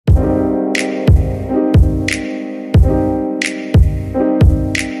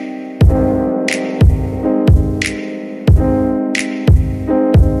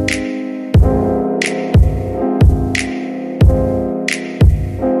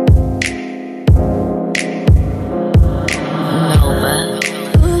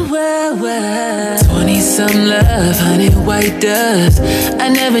some love, honey, white doves. I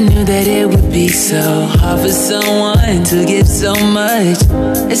never knew that it would be so hard for someone to give so much.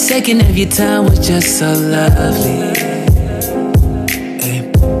 A second of your time was just so lovely.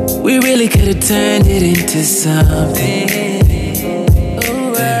 Hey, we really could have turned it into something.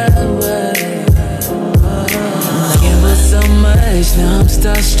 Give us so much, now I'm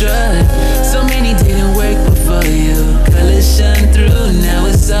starstruck. So many didn't work before you. Colors shine through, now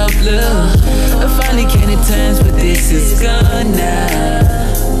it's all blue. I finally came to terms, but this is gone now.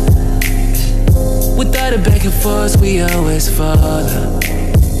 With all the back and forth, we always fall up.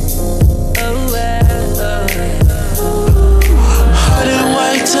 I didn't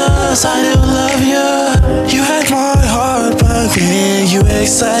wait us, I didn't love you. You had my heart back then. You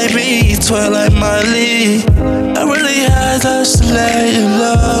excite me, twirl like my lead. I really had us to let you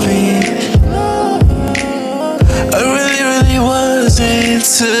love me. I really was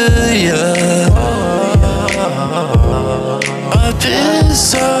into you. I've been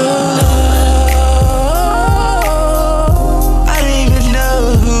so